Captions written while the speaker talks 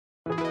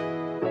So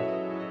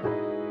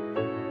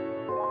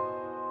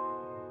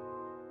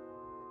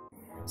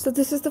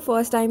this is the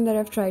first time that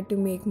I've tried to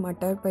make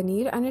Mattar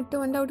Paneer and it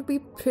turned out to be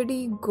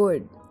pretty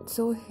good.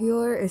 So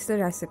here is the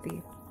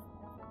recipe.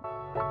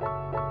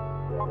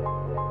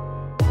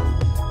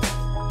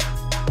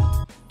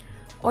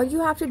 All you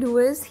have to do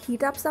is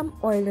heat up some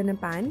oil in a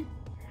pan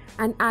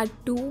and add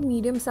 2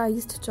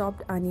 medium-sized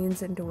chopped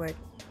onions into it.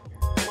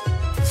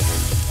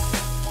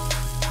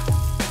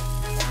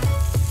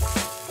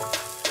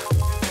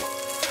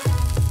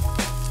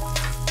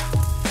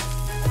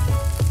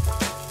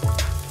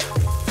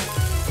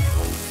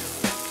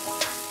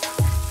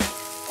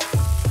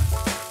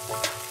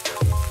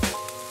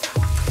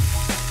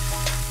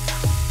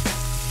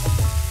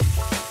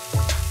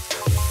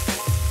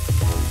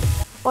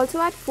 Also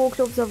add 4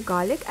 cloves of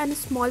garlic and a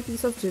small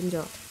piece of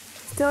ginger.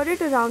 Stir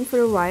it around for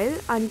a while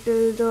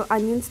until the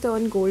onions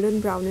turn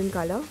golden brown in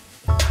color.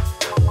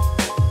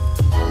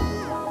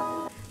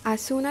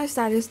 As soon as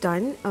that is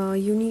done,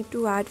 you need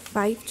to add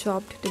 5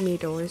 chopped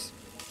tomatoes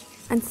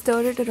and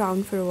stir it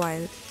around for a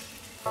while.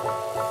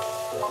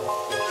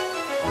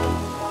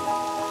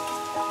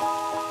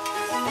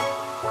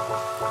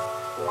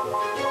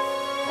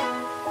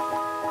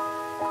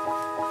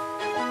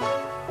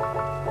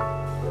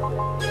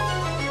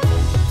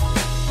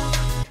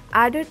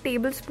 Add a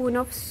tablespoon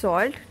of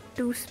salt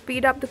to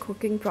speed up the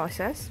cooking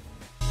process.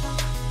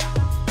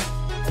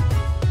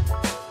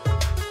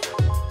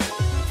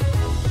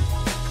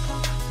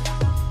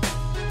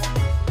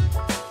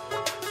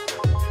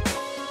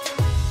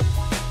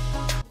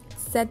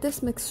 Set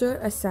this mixture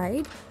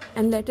aside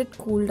and let it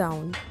cool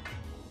down.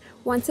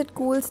 Once it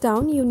cools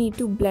down, you need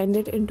to blend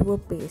it into a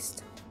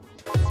paste.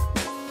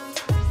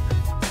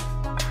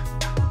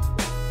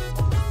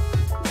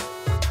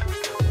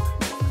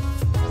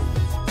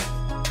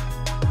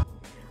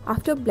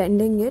 After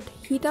blending it,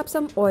 heat up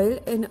some oil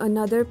in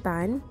another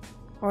pan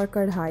or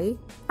kadhai.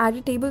 Add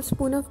a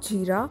tablespoon of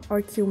jeera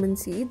or cumin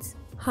seeds,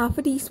 half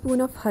a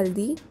teaspoon of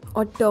haldi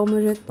or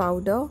turmeric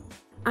powder,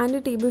 and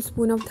a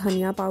tablespoon of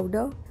dhaniya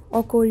powder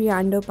or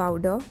coriander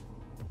powder,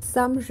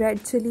 some red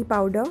chilli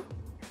powder,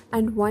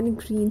 and 1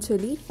 green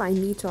chilli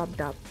finely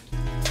chopped up.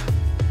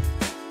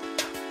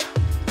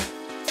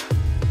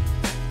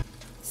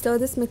 Stir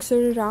this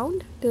mixture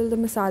around till the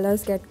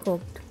masalas get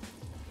cooked.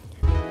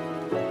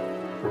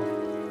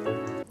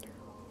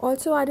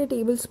 Also add a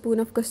tablespoon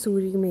of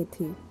kasoori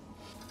methi.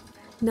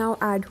 Now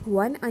add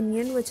 1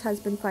 onion which has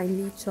been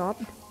finely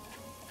chopped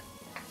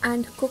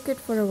and cook it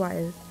for a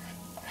while.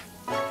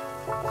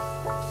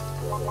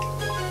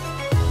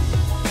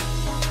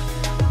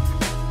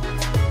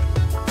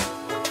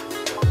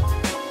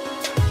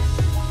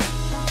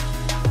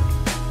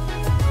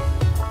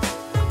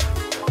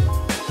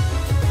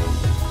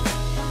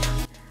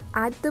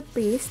 Add the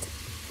paste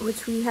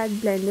which we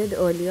had blended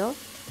earlier.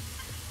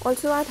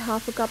 Also add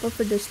half a cup of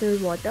additional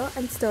water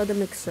and stir the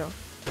mixture.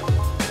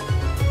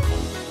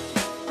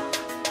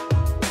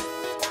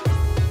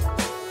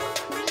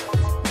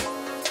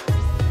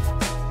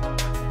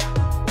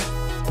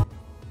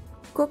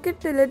 Cook it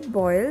till it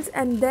boils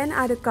and then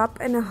add a cup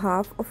and a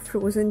half of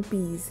frozen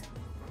peas.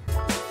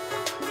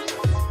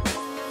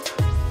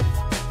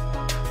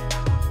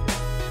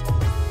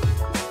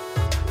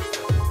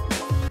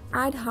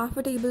 Add half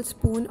a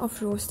tablespoon of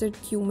roasted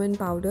cumin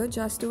powder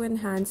just to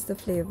enhance the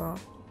flavor.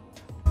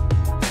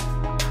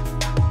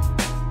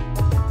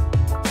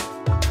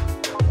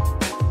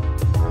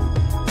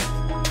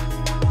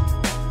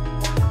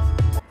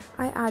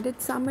 I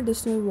added some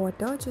additional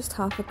water, just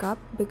half a cup,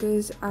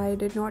 because I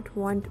did not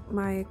want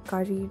my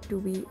curry to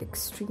be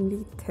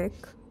extremely thick.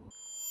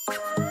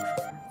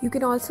 You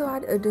can also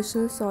add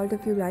additional salt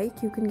if you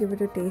like. You can give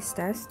it a taste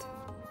test.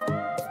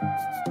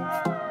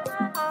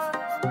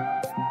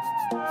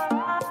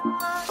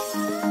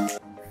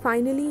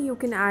 Finally, you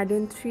can add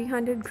in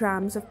 300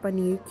 grams of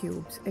paneer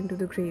cubes into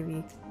the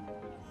gravy.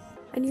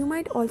 And you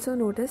might also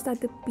notice that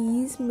the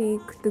peas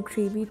make the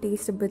gravy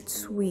taste a bit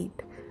sweet,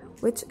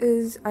 which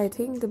is, I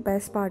think, the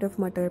best part of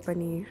Mattar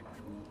Paneer.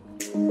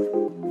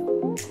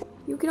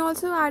 You can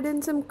also add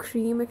in some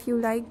cream if you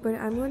like, but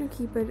I'm going to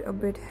keep it a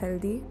bit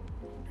healthy.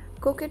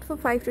 Cook it for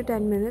 5 to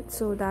 10 minutes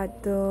so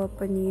that the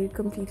paneer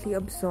completely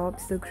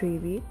absorbs the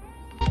gravy.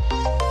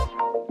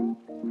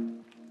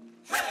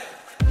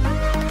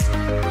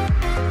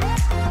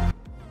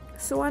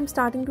 So I'm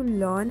starting to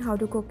learn how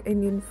to cook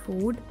Indian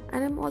food,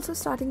 and I'm also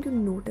starting to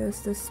notice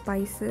the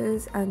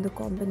spices and the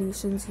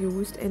combinations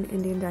used in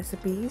Indian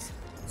recipes.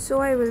 So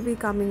I will be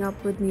coming up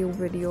with new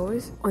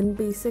videos on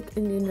basic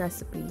Indian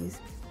recipes.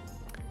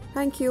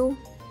 Thank you.